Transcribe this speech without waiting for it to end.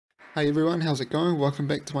Hey everyone, how's it going? Welcome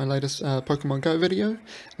back to my latest Pokemon Go video.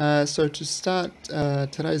 So to start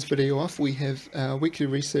today's video off, we have weekly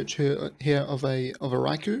research here of a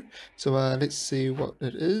Raikou. So let's see what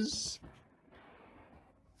it is.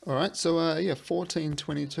 Alright, so yeah,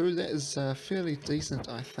 1422, that is fairly decent,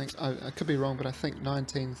 I think. I could be wrong, but I think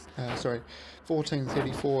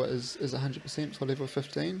 1434 is 100% for level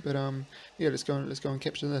 15. But yeah, let's go and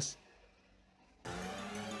capture this.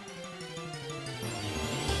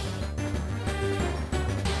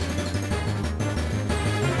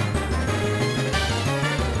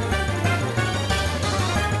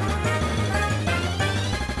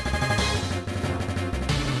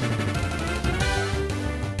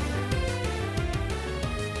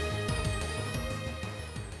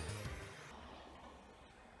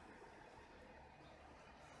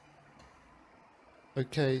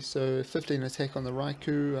 Okay, so 15 attack on the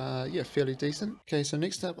Raikou, yeah, fairly decent. Okay, so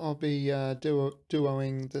next up I'll be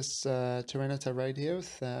duoing this Tyranitar raid here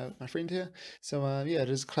with my friend here. So yeah, it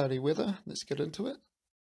is cloudy weather, let's get into it.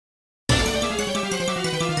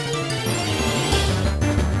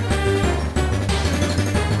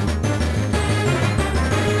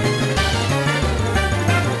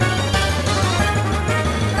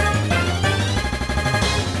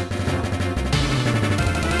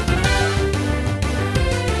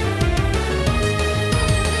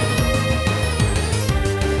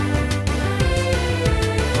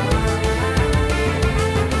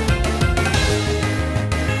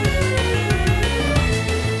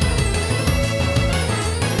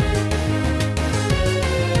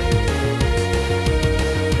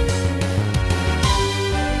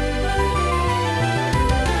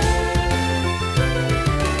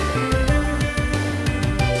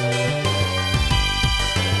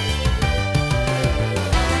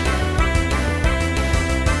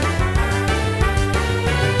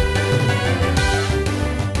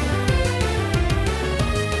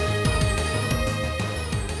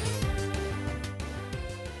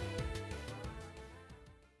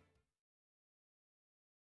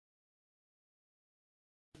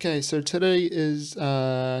 Okay, so today is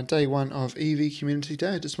day one of Eevee Community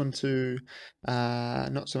Day. I just wanted to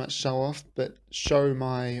not so much show off, but show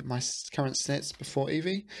my current stats before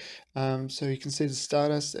Eevee. So you can see the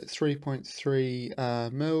Stardust at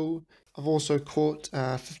 3.3 mil. I've also caught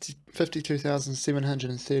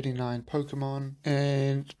 52,739 Pokemon,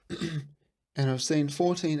 and and I've seen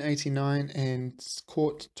 1489 and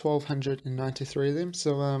caught 1293 of them.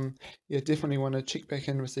 So yeah, definitely want to check back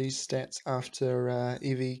in with these stats after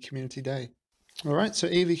Eevee Community Day. Alright, so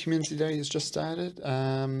Eevee Community Day has just started.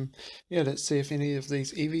 Yeah, let's see if any of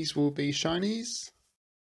these Eevees will be shinies.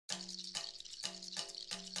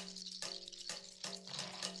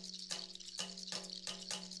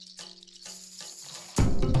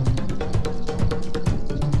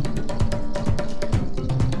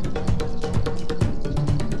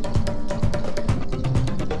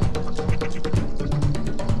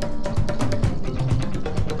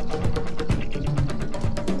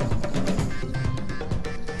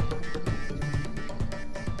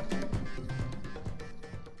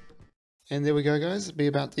 And there we go, guys. It'll be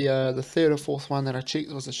about the third or fourth one that I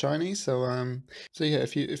checked was a shiny. So so yeah,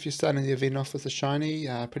 if you're starting the event off with a shiny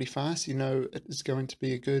pretty fast, you know it is going to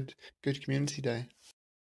be a good community day.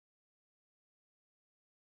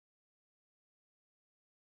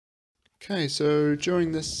 Okay, so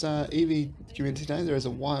during this Eevee community day, there is a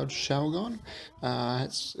wild Shelgon.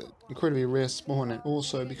 It's incredibly rare spawn, and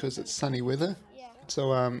also because it's sunny weather.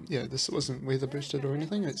 So yeah, this wasn't weather boosted or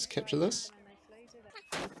anything. Let's capture this.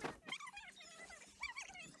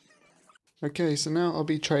 Okay, so now I'll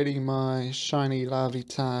be trading my shiny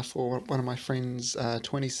Larvitar for one of my friend's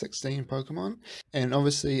 2016 Pokemon. And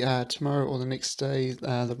obviously tomorrow or the next day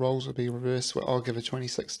the roles will be reversed where I'll give a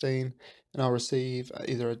 2016 and I'll receive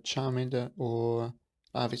either a Charmander or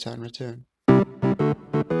Larvitar in return.